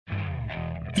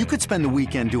You could spend the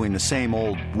weekend doing the same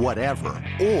old whatever,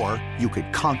 or you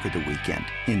could conquer the weekend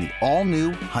in the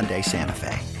all-new Hyundai Santa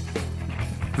Fe.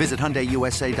 Visit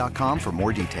HyundaiUSA.com for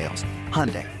more details.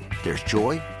 Hyundai, there's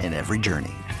joy in every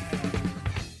journey.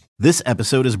 This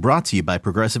episode is brought to you by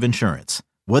Progressive Insurance.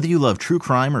 Whether you love true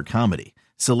crime or comedy,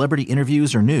 celebrity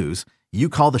interviews or news, you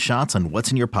call the shots on what's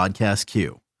in your podcast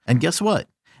queue. And guess what?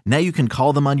 Now you can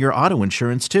call them on your auto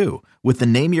insurance too with the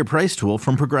Name Your Price tool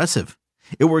from Progressive.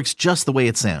 It works just the way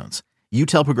it sounds. You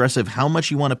tell Progressive how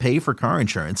much you want to pay for car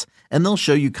insurance, and they'll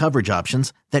show you coverage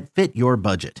options that fit your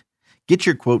budget. Get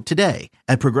your quote today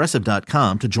at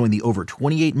Progressive.com to join the over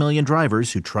 28 million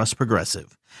drivers who trust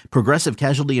Progressive. Progressive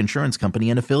Casualty Insurance Company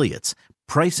and Affiliates.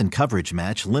 Price and coverage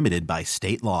match limited by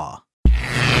state law.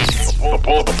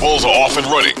 The Bulls are off and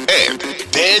running, and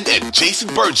Dan and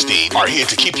Jason Bernstein are here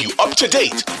to keep you up to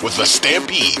date with the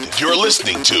Stampede. You're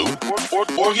listening to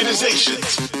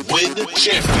Organizations Win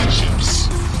Championships.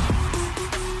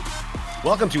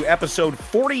 Welcome to episode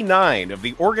 49 of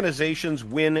the Organizations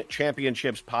Win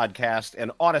Championships podcast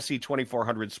and Odyssey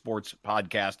 2400 Sports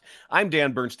podcast. I'm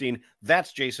Dan Bernstein.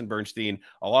 That's Jason Bernstein,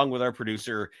 along with our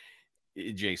producer,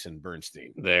 Jason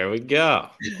Bernstein. There we go.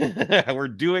 We're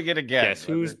doing it again. Guess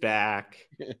who's back?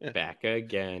 Back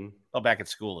again. Well, back at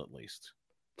school at least.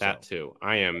 That too.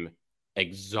 I am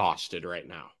exhausted right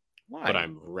now. Why? But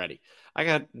I'm ready. I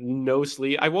got no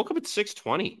sleep. I woke up at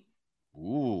 6:20.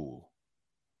 Ooh.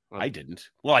 Well, I didn't.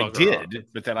 Well, I did,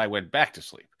 but then I went back to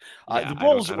sleep. The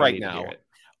Bulls right now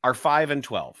are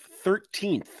 5-12,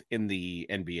 13th in the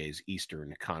NBA's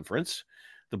Eastern Conference.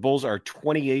 The Bulls are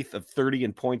 28th of 30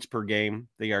 in points per game.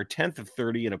 They are 10th of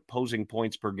 30 in opposing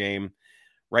points per game.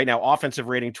 Right now, offensive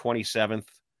rating 27th,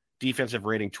 defensive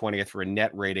rating 20th for a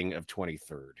net rating of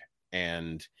 23rd.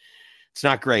 And it's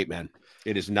not great, man.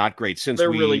 It is not great.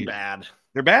 They're really bad.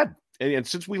 They're bad. And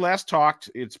since we last talked,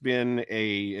 it's been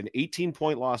an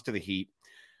 18-point loss to the Heat,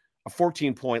 a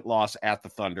 14-point loss at the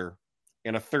Thunder,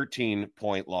 and a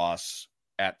 13-point loss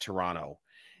at Toronto.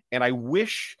 And I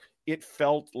wish it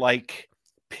felt like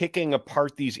picking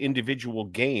apart these individual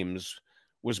games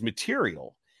was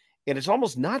material. And it's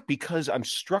almost not, because I'm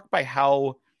struck by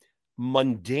how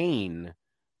mundane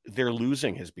their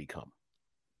losing has become.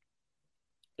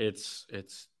 It's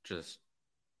just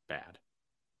bad.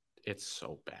 It's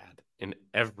so bad in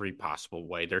every possible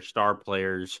way. Their star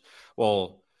players,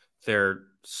 well, they're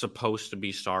supposed to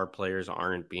be star players,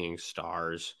 aren't being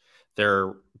stars.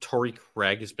 Torrey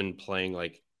Craig has been playing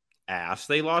like ass.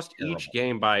 They lost each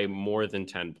game by more than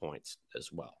 10 points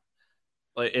as well.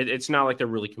 Like it's not like they're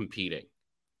really competing.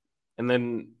 And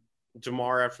then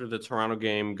DeMar, after the Toronto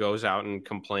game, goes out and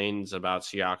complains about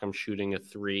Siakam shooting a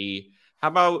three. How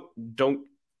about don't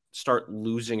start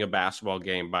losing a basketball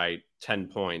game by 10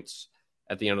 points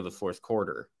at the end of the fourth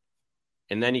quarter,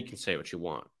 and then you can say what you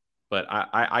want. But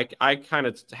I kind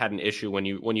of had an issue when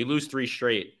you lose three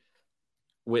straight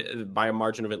by a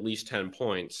margin of at least 10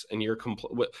 points, and you're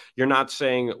not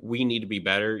saying we need to be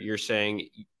better. You're saying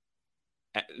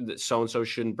that so-and-so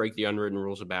shouldn't break the unwritten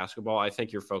rules of basketball. I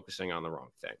think you're focusing on the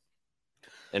wrong thing.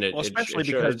 And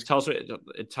because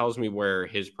it tells me where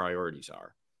his priorities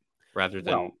are, rather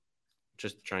than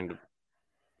just trying to,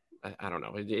 I don't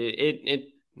know.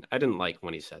 I didn't like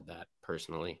when he said that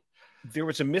personally. There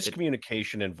was a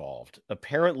miscommunication involved,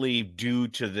 apparently due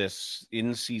to this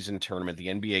in-season tournament, the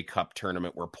NBA Cup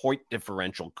tournament, where point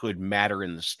differential could matter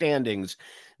in the standings.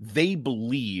 They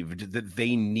believed that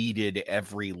they needed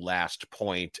every last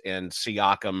point, and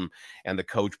Siakam and the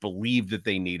coach believed that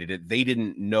they needed it. They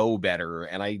didn't know better,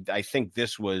 and I think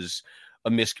this was a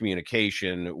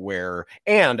miscommunication where,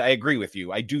 and I agree with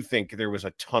you, I do think there was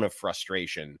a ton of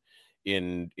frustration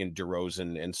in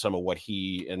DeRozan and some of what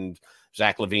he and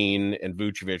Zach LaVine and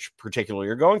Vucevic particularly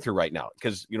are going through right now.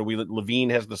 Because, LaVine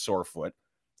has the sore foot.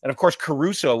 And, of course,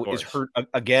 Caruso is hurt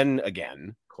again.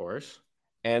 Of course.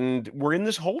 And we're in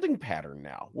this holding pattern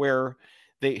now where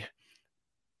they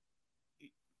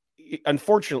 –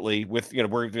 unfortunately, with,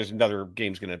 where there's another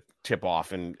game's going to tip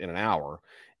off in an hour.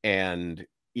 And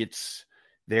they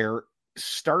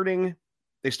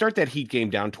start that Heat game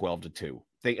down 12-2.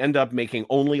 They end up making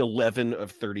only 11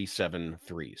 of 37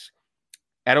 threes.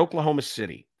 At Oklahoma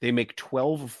City, they make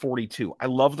 12 of 42. I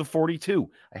love the 42.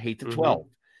 I hate the 12. Mm-hmm.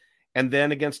 And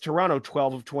then against Toronto,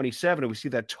 12 of 27. And we see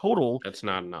that total. That's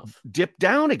not enough. Dip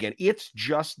down again. It's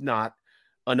just not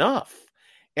enough.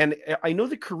 And I know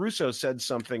that Caruso said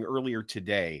something earlier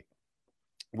today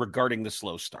regarding the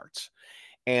slow starts.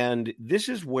 And this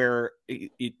is where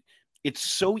it's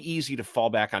so easy to fall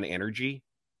back on energy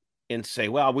and say,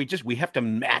 well, we have to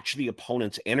match the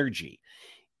opponent's energy.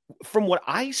 From what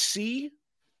I see,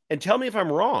 and tell me if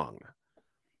I'm wrong,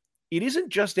 It isn't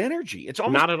just energy. It's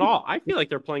almost not at all. I feel like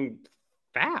they're playing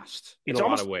fast in a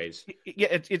lot of ways. Yeah,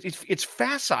 it's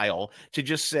facile to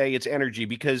just say it's energy,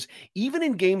 because even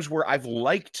in games where I've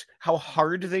liked how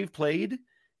hard they've played,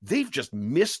 they've just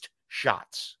missed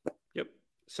shots. Yep.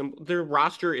 Their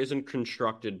roster isn't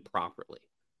constructed properly.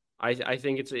 I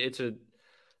think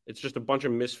it's just a bunch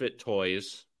of misfit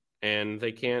toys, and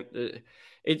they can't.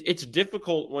 It's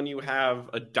difficult when you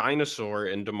have a dinosaur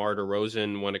in DeMar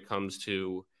DeRozan when it comes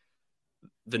to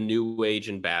the new age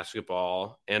in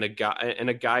basketball, and a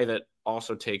guy that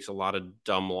also takes a lot of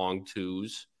dumb long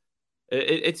twos.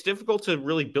 It's difficult to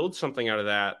really build something out of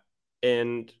that,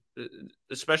 and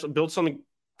especially build something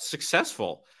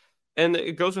successful. And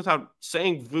it goes without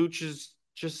saying, Vooch is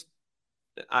just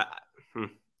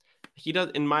he does,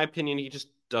 in my opinion, he just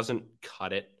doesn't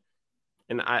cut it.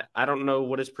 And I don't know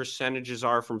what his percentages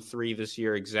are from three this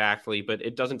year exactly, but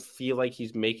it doesn't feel like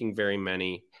he's making very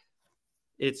many.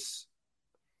 It's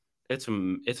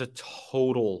a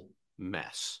total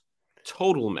mess.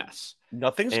 Total mess.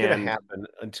 Nothing's going to happen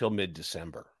until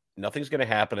mid-December. Nothing's going to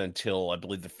happen until, I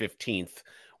believe, the 15th,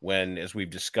 when, as we've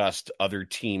discussed, other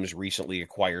teams recently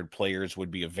acquired players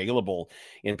would be available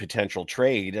in potential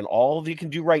trade. And all you can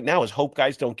do right now is hope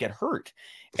guys don't get hurt.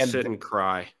 And sit and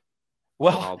cry.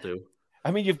 Well, I'll do. I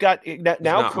mean, you've got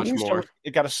now Caruso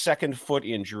got a second foot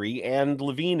injury, and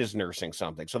Levine is nursing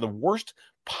something. So the worst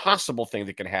possible thing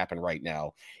that can happen right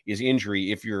now is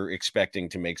injury if you're expecting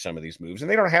to make some of these moves.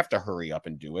 And they don't have to hurry up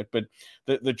and do it, but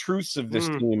the truths of this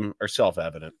team are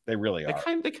self-evident. They really are.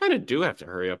 They kind of do have to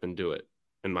hurry up and do it,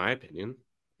 in my opinion.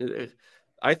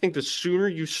 I think the sooner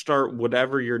you start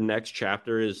whatever your next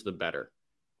chapter is, the better.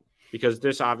 Because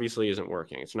this obviously isn't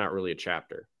working. It's not really a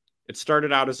chapter. It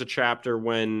started out as a chapter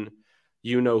when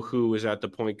you know who is at the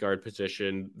point guard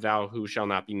position, thou who shall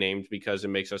not be named because it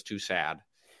makes us too sad.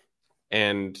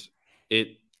 And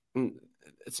it's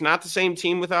not the same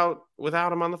team without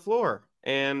him on the floor.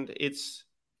 And it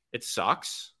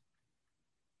sucks.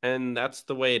 And that's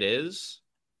the way it is.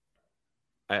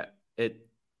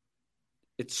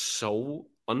 It's so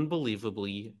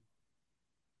unbelievably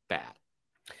bad.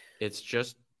 It's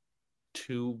just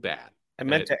too bad. I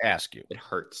meant to ask you. It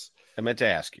hurts. I meant to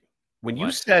ask you. When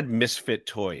you said misfit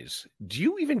toys, do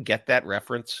you even get that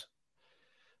reference?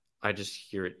 I just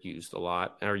hear it used a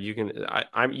lot. Or you're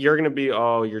gonna be,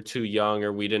 oh, you're too young,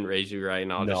 or we didn't raise you right,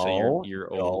 and I'll just say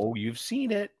you're old. No, you've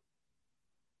seen it.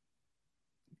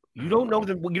 You don't know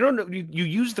them. You don't know. You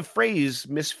use the phrase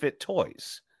misfit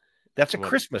toys. That's a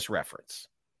Christmas reference.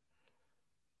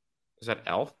 Is that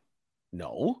Elf?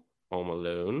 No. Home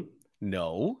Alone?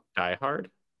 No. Die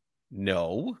Hard?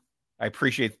 No. I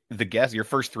appreciate the guess. Your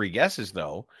first three guesses,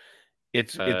 though.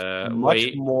 It's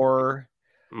much more.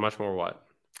 Much more what?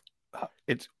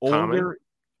 It's Common?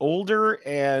 older,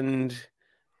 and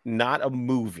not a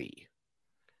movie.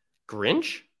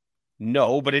 Grinch?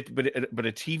 No, but a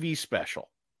TV special.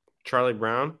 Charlie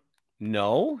Brown?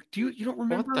 No. You don't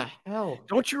remember? What the hell?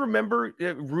 Don't you remember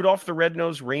Rudolph the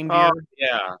Red-Nosed Reindeer? Oh,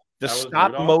 yeah. The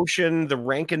stop motion, the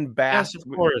Rankin Bass. Yes,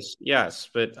 of course. Yes,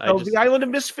 but the Island of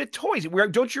Misfit Toys.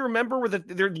 Don't you remember where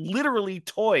they're literally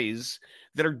toys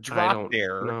that are dropped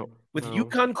there with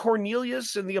Yukon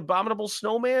Cornelius and the Abominable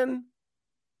Snowman?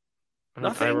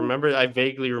 Nothing. I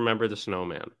vaguely remember the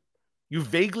Snowman. You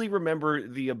vaguely remember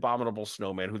the Abominable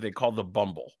Snowman, who they call the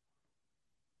Bumble.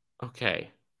 Okay.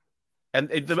 And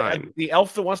the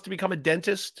elf that wants to become a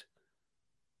dentist?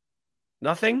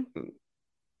 Nothing?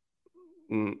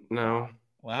 No.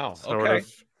 Wow. Okay.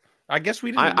 I guess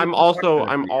we didn't. I'm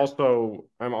also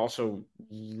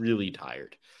really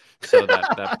tired. So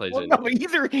that plays in. No,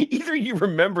 either you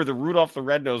remember the Rudolph the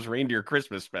Red-Nosed Reindeer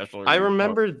Christmas special. I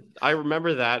remember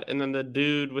that, and then the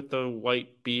dude with the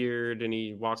white beard and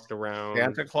he walked around.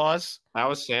 Santa Claus? That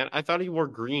was Santa. I thought he wore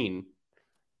green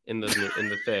in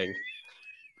the thing.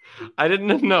 I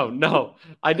didn't know.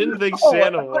 I didn't think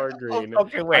Santa wore green.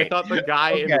 Okay, wait. I thought the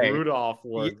guy in Rudolph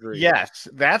wore green. Yes,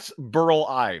 that's Burl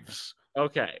Ives.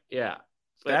 Okay, yeah.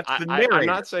 That's the narrator. I'm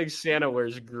not saying Santa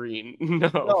wears green.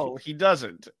 No, he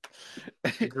doesn't.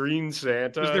 Green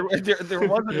Santa. There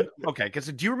wasn't. Okay, because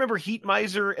do you remember Heat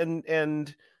Miser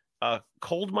and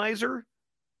Cold Miser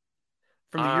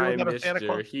from the year without a Santa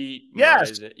Claus? Heat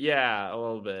yes. Miser. Yeah, a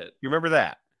little bit. You remember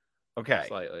that? Okay.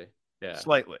 Slightly. Yeah.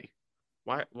 Slightly.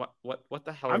 Why? What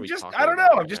the hell are we talking about? I don't know.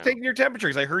 I'm just taking your temperature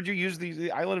because I heard you use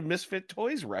the Island of Misfit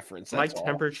Toys reference. My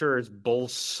temperature is bull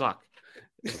suck.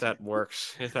 If that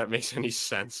works, if that makes any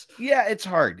sense. Yeah, it's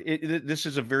hard. This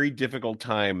is a very difficult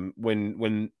time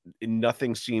when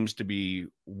nothing seems to be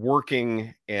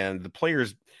working, and the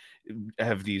players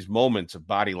have these moments of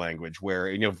body language where,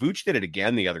 Vooch did it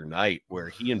again the other night where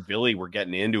he and Billy were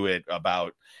getting into it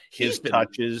about his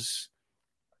touches.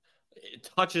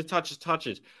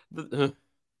 Touches. God,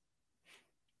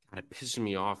 it pisses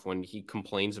me off when he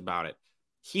complains about it.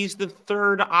 He's the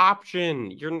third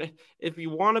option. If you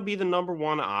want to be the number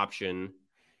one option,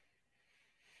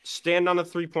 stand on the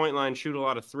 3-point line, shoot a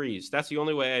lot of threes. That's the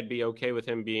only way I'd be okay with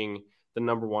him being the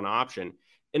number one option.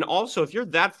 And also, if you're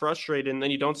that frustrated and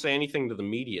then you don't say anything to the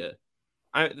media,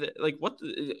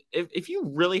 if you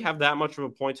really have that much of a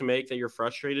point to make that you're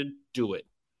frustrated, do it.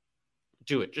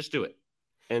 Just do it.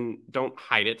 And don't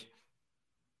hide it.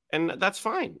 And that's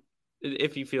fine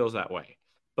if he feels that way.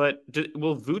 But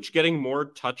will Vooch getting more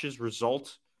touches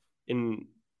result in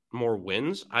more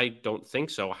wins? I don't think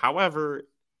so. However,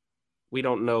 we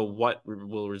don't know what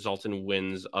will result in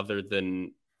wins other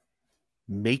than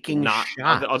making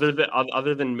shots.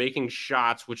 Other than making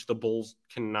shots, which the Bulls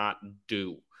cannot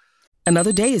do.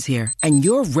 Another day is here, and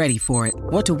you're ready for it.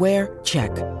 What to wear?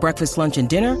 Check. Breakfast, lunch, and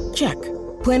dinner? Check.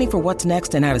 Planning for what's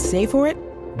next and how to save for it?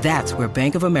 That's where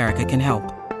Bank of America can help.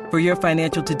 For your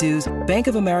financial to-dos, Bank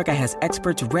of America has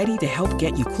experts ready to help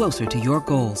get you closer to your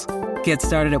goals. Get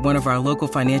started at one of our local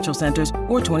financial centers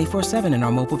or 24/7 in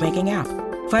our mobile banking app.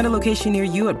 Find a location near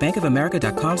you at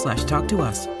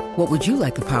bankofamerica.com/talktous. What would you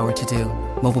like the power to do?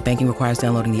 Mobile banking requires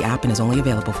downloading the app and is only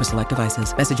available for select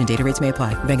devices. Message and data rates may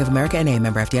apply. Bank of America N.A.,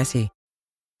 member FDIC.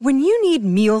 When you need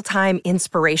mealtime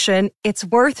inspiration, it's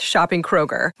worth shopping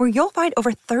Kroger, where you'll find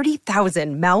over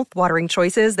 30,000 mouth-watering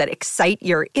choices that excite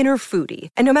your inner foodie.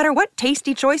 And no matter what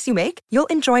tasty choice you make, you'll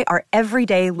enjoy our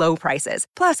everyday low prices,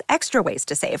 plus extra ways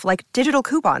to save, like digital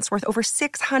coupons worth over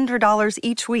 $600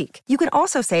 each week. You can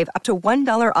also save up to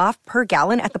 $1 off per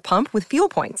gallon at the pump with fuel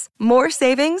points. More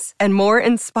savings and more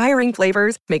inspiring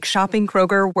flavors make shopping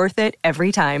Kroger worth it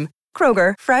every time.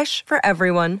 Kroger, fresh for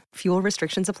everyone. Fuel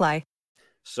restrictions apply.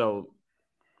 So,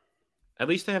 at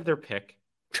least they have their pick.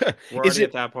 We're already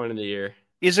at that point in the year.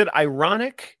 Is it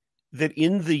ironic that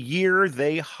in the year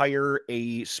they hire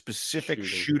a specific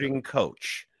shooting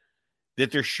coach,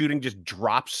 that their shooting just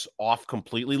drops off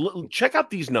completely? Check out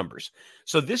these numbers.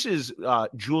 So this is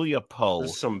Julia Poe.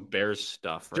 This is some Bears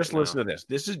stuff right Just listen to this.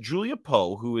 This is Julia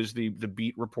Poe, who is the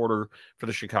beat reporter for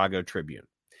the Chicago Tribune,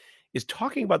 is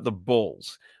talking about the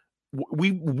Bulls.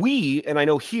 We and I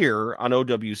know here on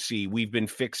OWC we've been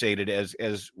fixated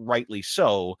as rightly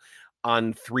so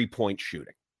on 3-point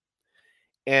shooting.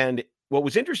 And what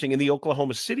was interesting in the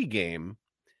Oklahoma City game,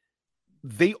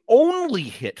 they only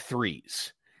hit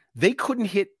threes. They couldn't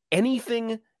hit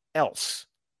anything else.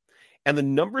 And the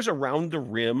numbers around the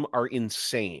rim are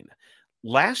insane.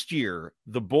 Last year,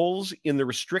 the Bulls in the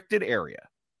restricted area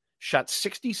shot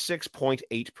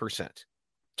 66.8%,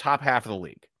 top half of the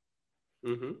league.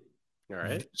 Mm-hmm. All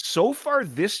right. So far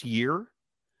this year,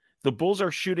 the Bulls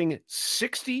are shooting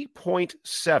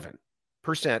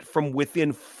 60.7% from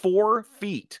within 4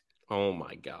 feet. Oh,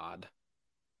 my God.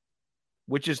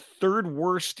 Which is third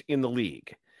worst in the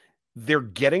league. They're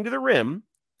getting to the rim.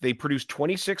 They produce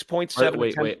 26.7.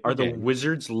 Wait. Are the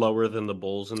Wizards lower than the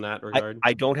Bulls in that regard?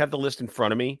 I don't have the list in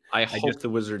front of me. I hope the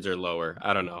Wizards are lower.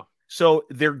 I don't know. So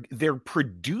they're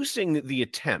producing the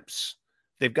attempts.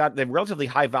 They've relatively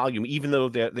high volume, even though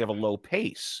they have a low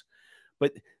pace,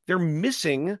 but they're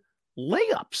missing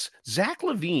layups. Zach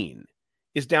LaVine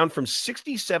is down from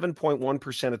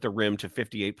 67.1% at the rim to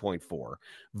 58.4.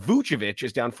 Vucevic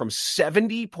is down from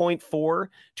 70.4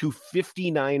 to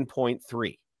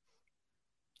 59.3.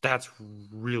 That's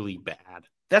really bad.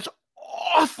 That's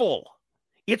awful.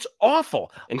 It's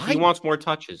awful. And he wants more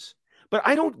touches. But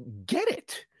I don't get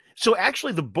it. So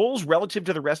actually, the Bulls, relative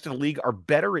to the rest of the league, are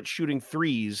better at shooting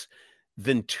threes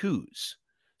than twos.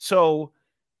 So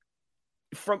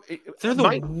they're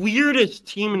the weirdest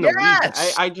team in the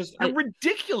league. They're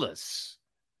ridiculous.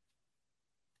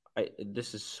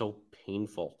 This is so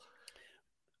painful.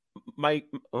 My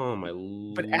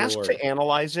Lord. But asked to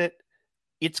analyze it,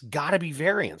 it's got to be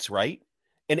variance, right?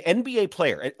 An NBA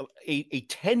player, a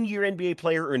 10-year NBA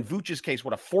player, or in Vooch's case,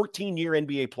 what, a 14-year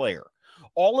NBA player,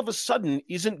 all of a sudden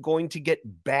isn't going to get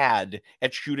bad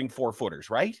at shooting 4-footers,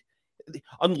 right?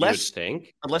 Unless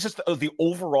it's the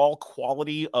overall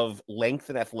quality of length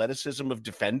and athleticism of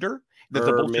defender that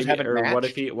the Bulls just haven't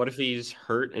matched. What if he's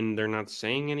hurt and they're not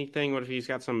saying anything? What if he's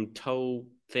got some toe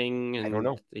thing and I don't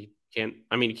know. He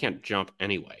can't jump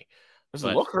anyway.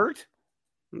 Doesn't look hurt.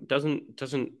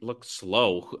 Doesn't look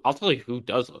slow. I'll tell you who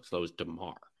does look slow is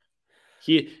DeMar.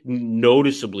 He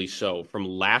noticeably so from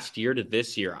last year to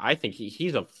this year. I think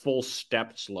he's a full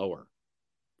step slower,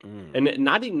 and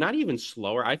not even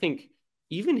slower. I think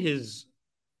even his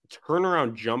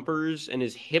turnaround jumpers and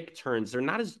his hip turns, they're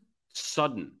not as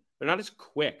sudden. They're not as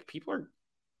quick.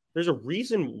 There's a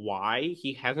reason why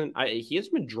he hasn't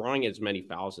been drawing as many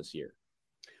fouls this year.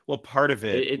 Well, part of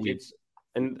it,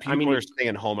 people are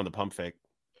staying home on the pump fake.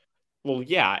 Well,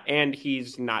 yeah, and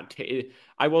he's not.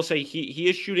 I will say he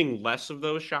is shooting less of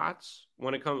those shots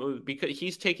when it comes, because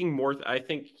he's taking more. I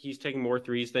think he's taking more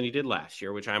threes than he did last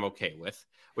year, which I'm okay with.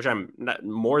 Which I'm not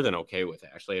more than okay with,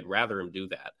 actually. I'd rather him do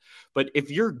that. But if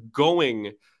you're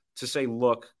going to say,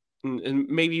 look, and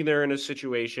maybe they're in a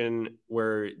situation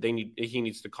where he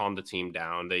needs to calm the team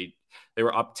down. They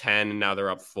were up 10 and now they're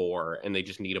up 4, and they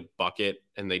just need a bucket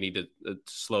and they need to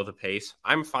slow the pace.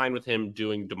 I'm fine with him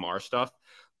doing DeMar stuff.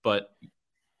 But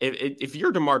if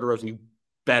you're DeMar DeRozan, you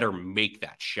better make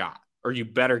that shot, or you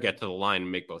better get to the line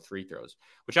and make both free throws,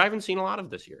 which I haven't seen a lot of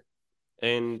this year.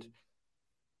 And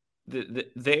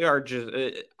they are just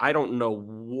I don't know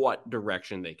what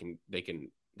direction they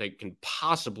can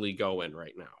possibly go in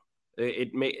right now.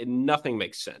 Nothing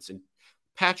makes sense. And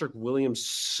Patrick Williams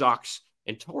sucks,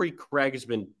 and Torrey Craig has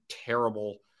been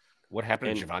terrible. What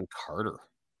happened to Javon Carter?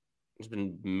 He's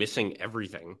been missing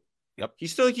everything. Yep.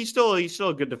 He's still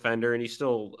a good defender, and he's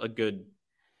still a good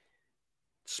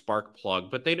spark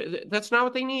plug, but that's not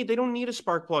what they need. They don't need a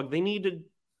spark plug. They need a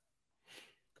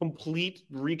complete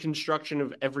reconstruction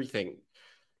of everything.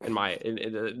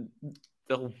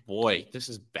 Oh boy, this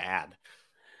is bad.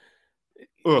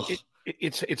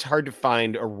 It's hard to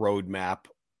find a roadmap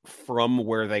from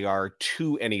where they are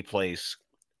to any place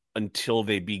until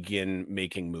they begin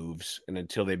making moves and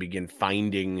until they begin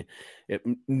finding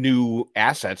new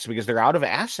assets, because they're out of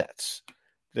assets.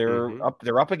 They're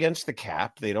up against the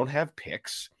cap. They don't have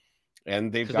picks,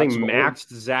 and they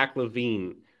maxed Zach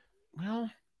LaVine. Well,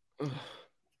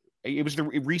 it was the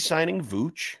re-signing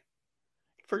Vooch,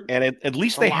 and at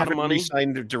least they haven't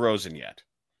re-signed DeRozan yet.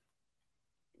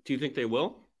 Do you think they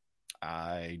will?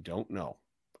 I don't know.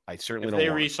 I certainly don't. If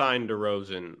they re-sign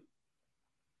DeRozan,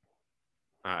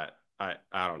 I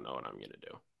don't know what I'm going to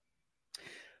do.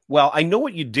 Well, I know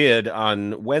what you did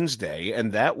on Wednesday,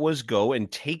 and that was go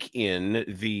and take in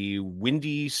the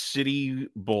Windy City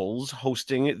Bulls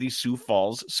hosting the Sioux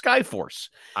Falls Skyforce.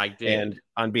 I did. And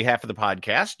on behalf of the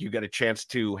podcast, you got a chance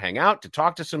to hang out, to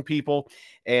talk to some people.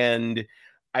 And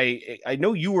I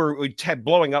know you were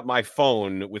blowing up my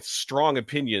phone with strong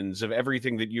opinions of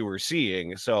everything that you were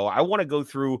seeing. So I want to go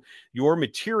through your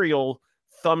material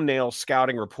thumbnail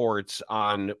scouting reports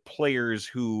on players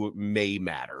who may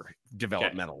matter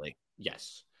developmentally. Okay.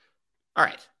 Yes. All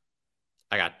right.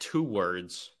 I got 2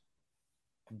 words.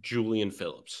 Julian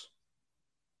Phillips.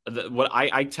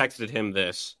 I texted him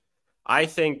this. I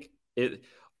think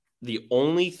the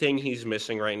only thing he's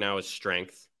missing right now is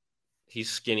strength. He's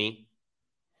skinny,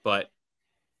 but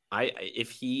if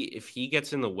he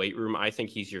gets in the weight room, I think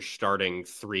he's your starting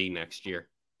 3 next year,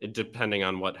 depending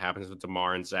on what happens with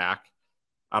DeMar and Zach.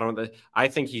 I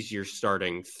think he's your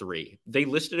starting 3. They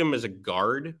listed him as a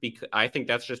guard because I think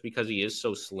that's just because he is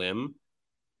so slim,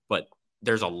 but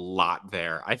there's a lot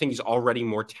there. I think he's already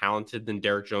more talented than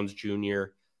Derrick Jones Jr.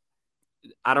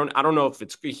 I don't know if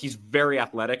he's very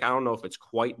athletic. I don't know if it's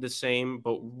quite the same,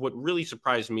 but what really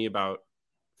surprised me about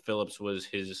Phillips was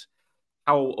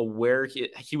how aware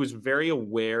he was very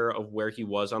aware of where he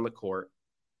was on the court.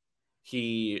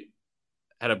 He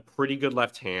had a pretty good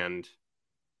left hand.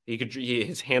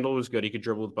 His handle was good. He could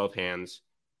dribble with both hands,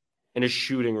 and his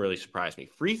shooting really surprised me.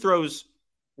 Free throws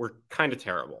were kind of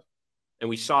terrible, and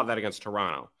we saw that against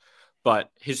Toronto. But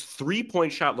his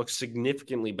 3-point shot looks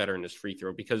significantly better in his free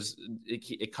throw because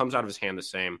it comes out of his hand the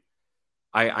same.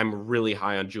 I'm really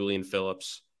high on Julian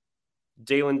Phillips.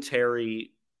 Dalen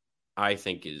Terry, I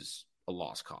think, is a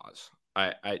lost cause.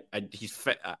 He's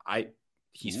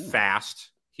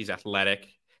fast. He's athletic.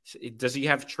 Does he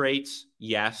have traits?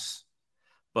 Yes.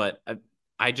 But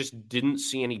I just didn't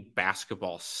see any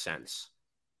basketball sense,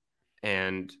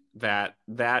 and that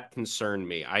concerned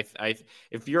me.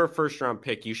 If you're a first-round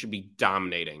pick, you should be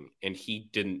dominating, and he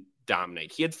didn't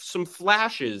dominate. He had some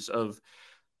flashes of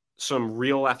some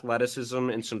real athleticism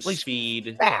and some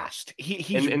speed. Fast.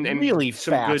 He's really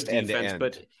some fast good defense, end-to-end.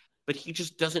 but he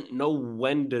just doesn't know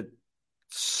when to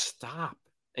stop,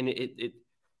 and he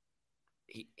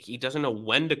doesn't know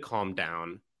when to calm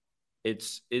down.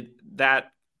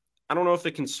 That I don't know if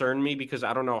it concerned me because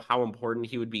I don't know how important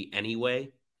he would be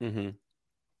anyway. Mm-hmm.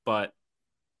 But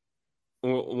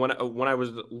when I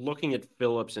was looking at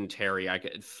Phillips and Terry,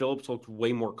 Phillips looked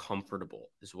way more comfortable,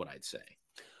 is what I'd say.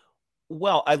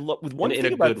 Well, I love with one in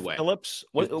thing a about good way. Phillips.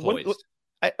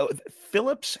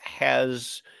 Phillips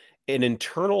has an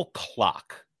internal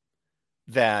clock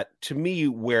that, to me,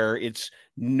 where it's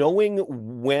knowing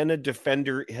when a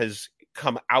defender has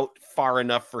come out far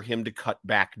enough for him to cut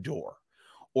back door,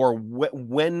 or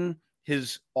when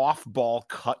his off-ball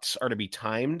cuts are to be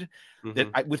timed.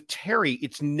 With Terry,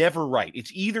 it's never right.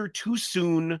 It's either too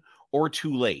soon or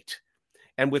too late.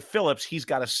 And with Phillips, he's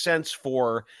got a sense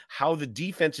for how the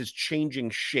defense is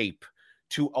changing shape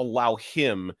to allow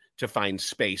him to find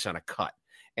space on a cut.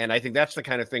 And I think that's the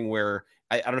kind of thing where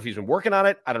I don't know if he's been working on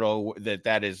it. I don't know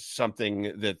that is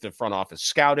something that the front office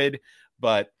scouted,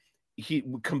 but he,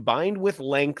 combined with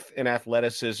length and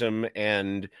athleticism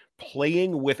and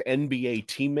playing with NBA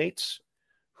teammates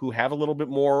who have a little bit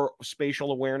more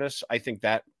spatial awareness, I think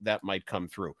that might come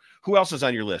through. Who else is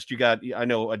on your list? You got, I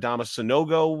know Adama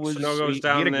Sanogo was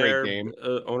down he had a there. Great game.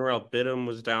 Onuralp Biddum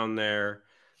was down there.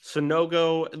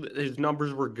 Sanogo, his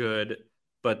numbers were good,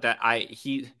 but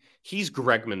he's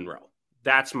Greg Monroe.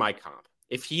 That's my comp.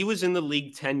 If he was in the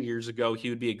league 10 years ago, he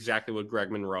would be exactly what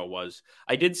Greg Monroe was.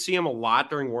 I did see him a lot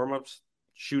during warmups.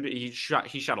 He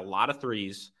shot a lot of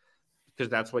threes because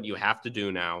that's what you have to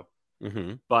do now.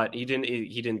 Mm-hmm. But he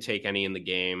didn't take any in the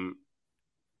game.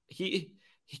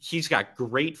 He's got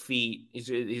great feet. He's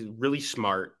really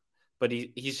smart, but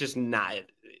he's just not.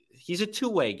 He's a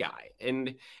two-way guy,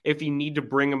 and if you need to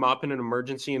bring him up in an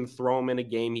emergency and throw him in a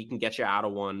game, he can get you out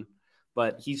of one.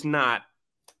 But he's not.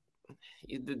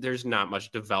 There's not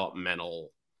much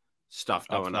developmental stuff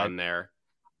going on there.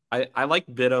 I like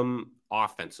Biddum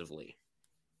offensively.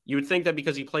 You would think that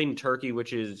because he played in Turkey,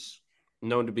 which is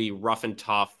known to be rough and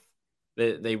tough,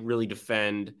 they really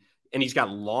defend, and he's got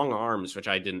long arms, which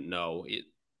I didn't know. He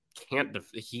can't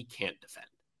defend.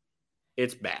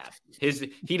 It's bad.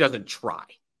 He doesn't try.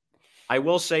 I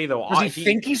will say though, does he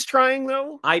think he's trying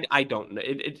though? I don't know.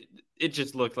 It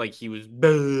just looked like he was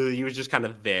just kind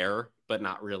of there, but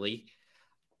not really.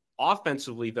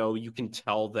 Offensively, though, you can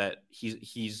tell that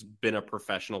he's been a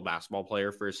professional basketball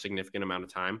player for a significant amount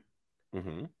of time,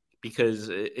 because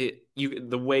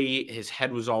the way his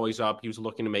head was always up, he was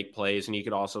looking to make plays, and he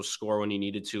could also score when he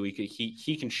needed to.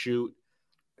 He can shoot.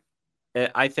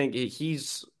 I think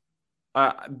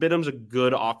Biddum's a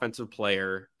good offensive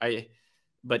player. I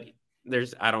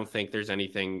don't think there's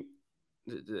anything.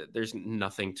 There's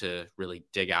nothing to really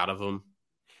dig out of him.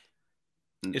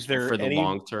 Is there for the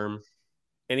long term?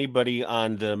 Anybody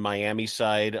on the Miami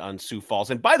side on Sioux Falls?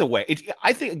 And by the way,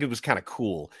 I think it was kind of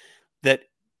cool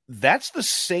that's the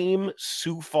same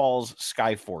Sioux Falls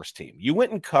Skyforce team. You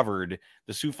went and covered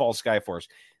the Sioux Falls Skyforce.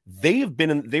 They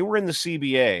were in the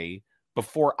CBA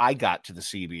before I got to the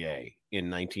CBA in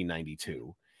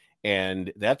 1992.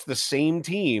 And that's the same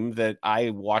team that I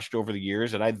watched over the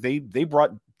years. And they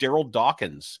brought Daryl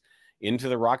Dawkins into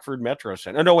the Rockford Metro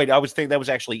Center. Oh, no, wait, I was thinking that was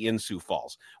actually in Sioux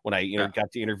Falls when I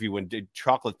got to interview when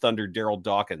Chocolate Thunder Daryl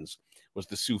Dawkins was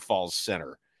the Sioux Falls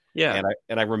center. Yeah.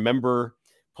 And I remember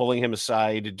pulling him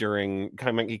aside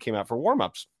he came out for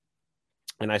warmups.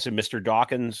 And I said, Mr.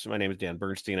 Dawkins, my name is Dan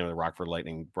Bernstein. I'm the Rockford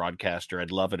Lightning broadcaster.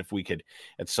 I'd love it if we could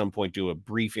at some point do a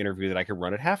brief interview that I could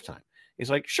run at halftime.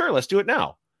 He's like, sure, let's do it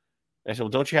now. I said, well,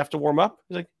 don't you have to warm up?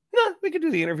 He's like, no, we could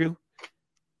do the interview.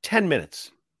 10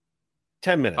 minutes.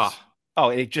 10 minutes. Oh,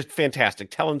 and it's just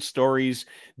fantastic. Telling stories,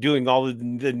 doing all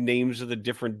the names of the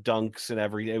different dunks and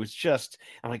everything. It was just,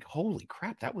 I'm like, holy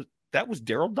crap, that was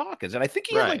Daryl Dawkins. And I think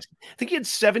he had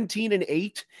 17 and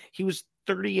 8. He was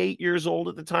 38 years old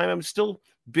at the time. I'm still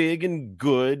big and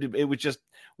good. It was just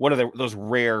one of those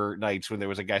rare nights when there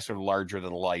was a guy sort of larger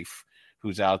than life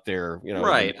who's out there,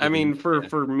 Right. I mean,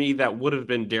 for me, that would have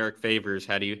been Derek Favors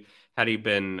had he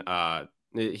been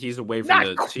he's away from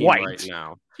the team right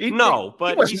now.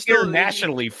 But he's still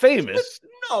internationally famous.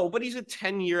 But he's a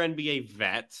 10-year NBA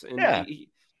vet, and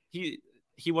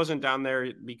he wasn't down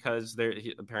there because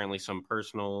apparently some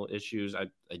personal issues. I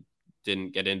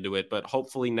didn't get into it, but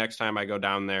hopefully next time I go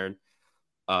down there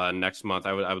next month,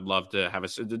 I would love to have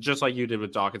just like you did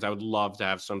with Dawkins. I would love to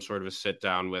have some sort of a sit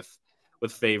down with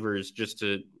Favors just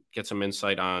to get some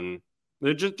insight on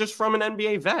just from an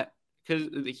NBA vet. Because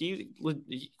he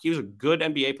was a good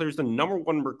NBA player. He was the number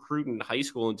one recruit in high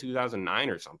school in 2009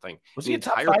 or something. Was he the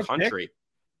entire country? Pick?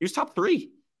 He was top 3.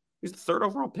 He was the 3rd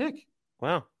overall pick.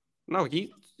 Wow. No, he's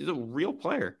a real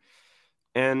player,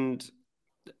 and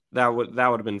that would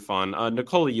have been fun.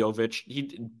 Nikola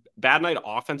Jovic, bad night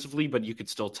offensively, but you could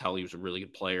still tell he was a really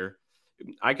good player.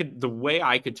 The way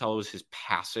I could tell it was his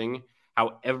passing,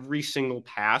 how every single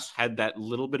pass had that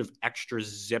little bit of extra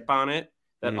zip on it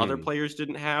that other players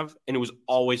didn't have, and it was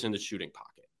always in the shooting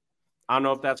pocket. I don't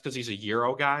know if that's because he's a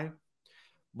Euro guy,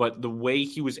 but the way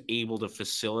he was able to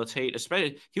facilitate,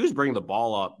 especially he was bringing the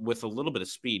ball up with a little bit of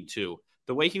speed too.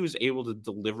 The way he was able to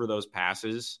deliver those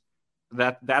passes,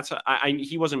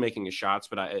 he wasn't making his shots,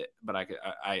 but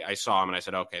I saw him and I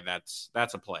said, okay, that's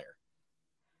a player.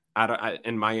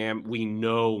 in Miami, we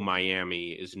know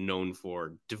Miami is known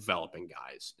for developing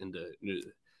guys.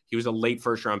 He was a late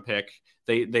first-round pick.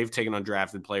 They've taken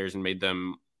undrafted players and made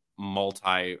them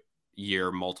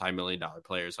multi-year, multi-million-dollar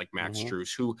players like Max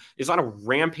Strus, who is on a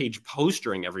rampage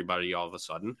postering everybody all of a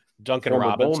sudden. Duncan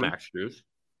Robinson. Max Strus.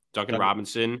 Duncan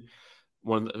Robinson.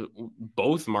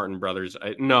 Both Martin brothers.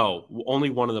 Only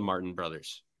one of the Martin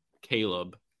brothers.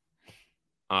 Caleb.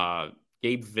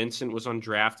 Gabe Vincent was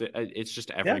undrafted. It's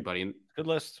just everybody. Yeah, good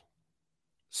list.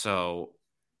 So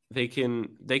they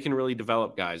can really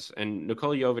develop guys, and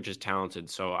Nikola Jovic is talented.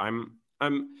 So I'm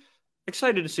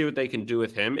excited to see what they can do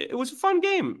with him. It was a fun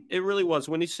game. It really was.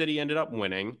 Windy City ended up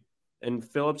winning, and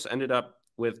Phillips ended up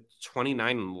with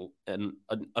 29 and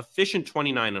an efficient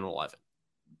 29-11.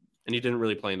 And he didn't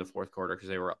really play in the fourth quarter because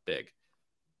they were up big.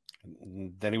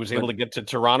 Then he was able to get to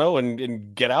Toronto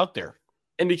and get out there.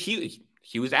 And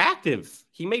he was active.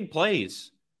 He made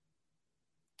plays.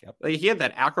 Yep. Like he had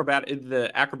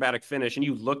the acrobatic finish, and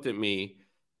you looked at me,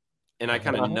 and I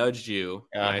kind of nudged you,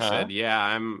 and I said,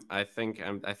 "Yeah, I think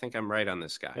I'm right on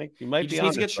this guy. He just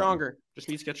needs to get stronger. Just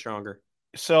needs to get stronger."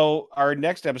 So our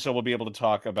next episode, we'll be able to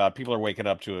talk about, people are waking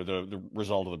up to the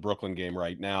result of the Brooklyn game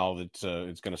right now. That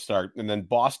it's going to start, and then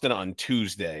Boston on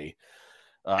Tuesday.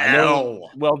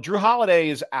 Drew Holiday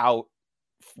is out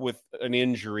with an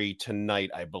injury tonight,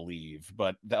 I believe,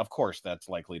 but of course that's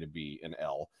likely to be an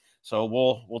L. So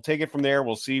we'll take it from there.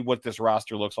 We'll see what this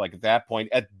roster looks like at that point.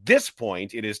 At this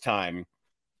point, it is time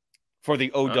for the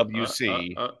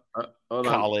OWC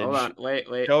college. Hold on. Wait.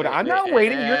 I'm not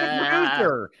waiting. You're the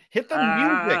producer. Hit the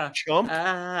music, chump.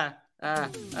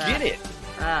 Get it.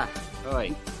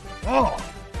 Oi. Oh.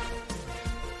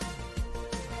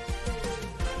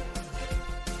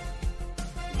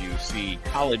 UC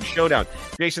College Showdown.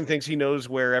 Jason thinks he knows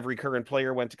where every current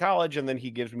player went to college, and then he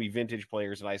gives me vintage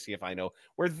players, and I see if I know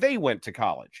where they went to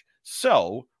college.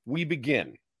 So we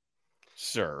begin,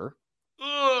 sir.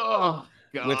 Oh,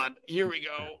 God. Here we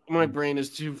go. My brain is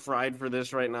too fried for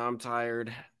this right now. I'm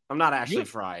tired. I'm not actually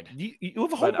fried. You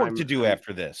have homework to do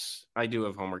after this. I do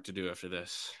have homework to do after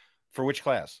this. For which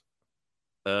class?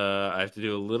 I have to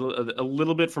do a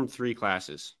little bit from 3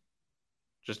 classes.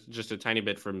 Just a tiny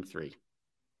bit from 3.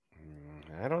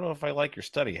 I don't know if I like your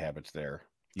study habits there.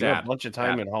 You have a bunch of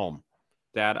time at home.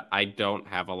 Dad, I don't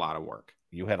have a lot of work.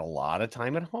 You had a lot of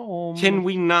time at home. Can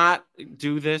we not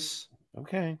do this?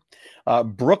 Okay.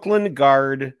 Brooklyn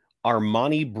guard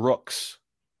Armani Brooks.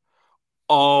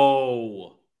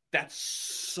 Oh, that's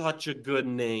such a good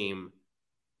name.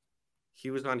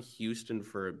 He was on Houston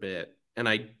for a bit, and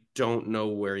I don't know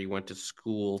where he went to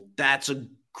school. That's a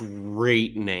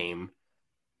great name.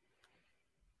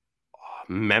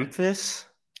 Memphis?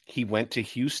 He went to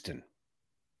Houston.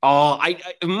 Oh,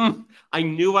 I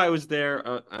knew I was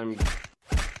there.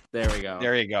 There we go.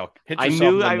 There you go.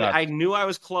 I knew I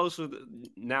was close with.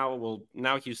 Now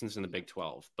Houston's in the Big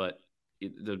 12, but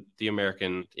the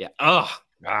American, yeah. All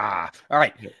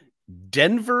right.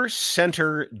 Denver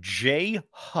center Jay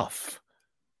Huff.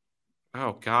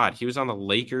 Oh God, he was on the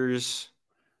Lakers.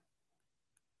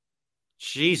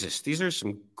 Jesus, these are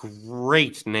some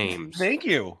great names. Thank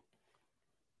you.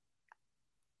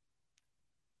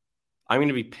 I'm going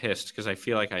to be pissed because I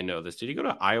feel like I know this. Did he go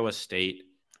to Iowa State?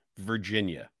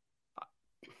 Virginia.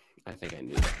 I think I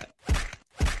knew that.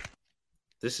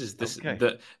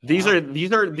 Okay.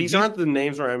 These aren't the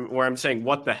names where I'm saying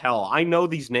what the hell. I know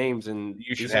these names, and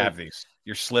you should have these.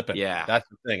 You're slipping. Yeah, that's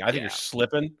the thing. I think you're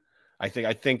slipping. I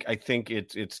think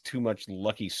it's too much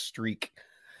lucky streak.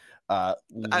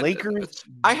 Lakers.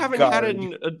 I haven't had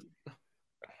a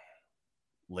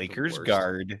Lakers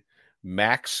guard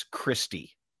Max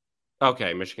Christie.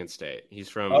 Okay, Michigan State. He's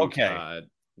from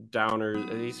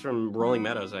Downer. He's from Rolling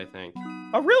Meadows, I think.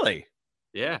 Oh, really?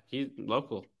 Yeah, he's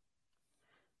local.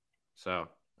 So,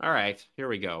 all right, here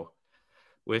we go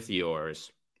with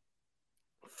yours.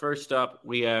 First up,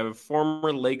 we have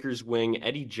former Lakers wing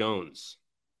Eddie Jones.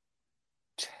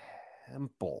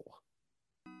 Temple.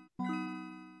 All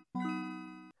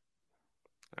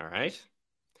right.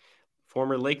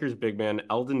 Former Lakers big man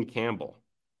Eldon Campbell.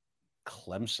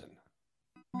 Clemson.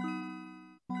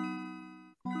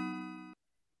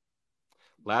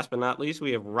 Last but not least,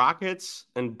 we have Rockets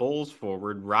and Bulls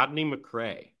forward Rodney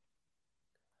McCray.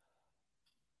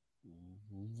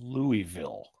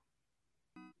 Louisville.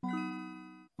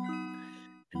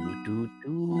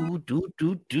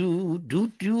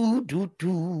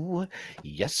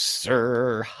 Yes,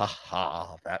 sir. Ha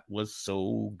ha. That was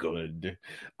so good.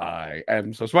 I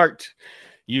am so smart.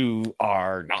 You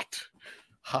are not.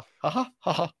 Ha ha ha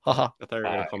ha ha ha. I thought you were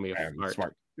going to call me a fart.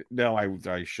 Smart. No,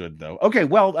 I should, though. Okay,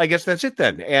 well, I guess that's it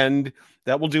then. And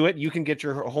that will do it. You can get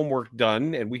your homework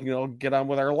done, and we can all get on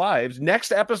with our lives.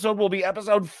 Next episode will be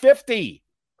episode 50.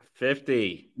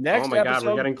 50. Next oh, my episode, God,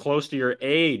 we're getting close to your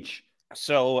age.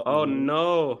 So, oh,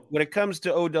 no. When it comes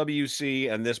to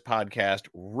OWC and this podcast,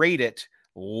 rate it,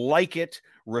 like it,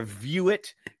 review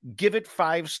it, give it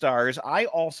 5 stars. I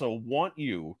also want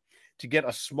you to get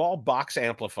a small box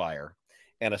amplifier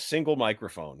and a single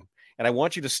microphone. And I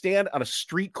want you to stand on a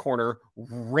street corner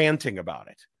ranting about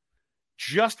it.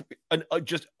 Just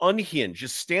unhinged.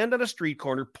 Just stand on a street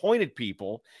corner, point at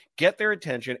people, get their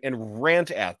attention, and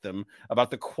rant at them about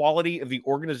the quality of the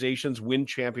organization's Win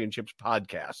Championships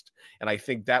podcast. And I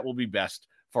think that will be best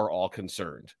for all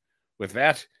concerned. With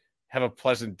that, have a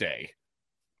pleasant day.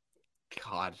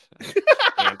 God.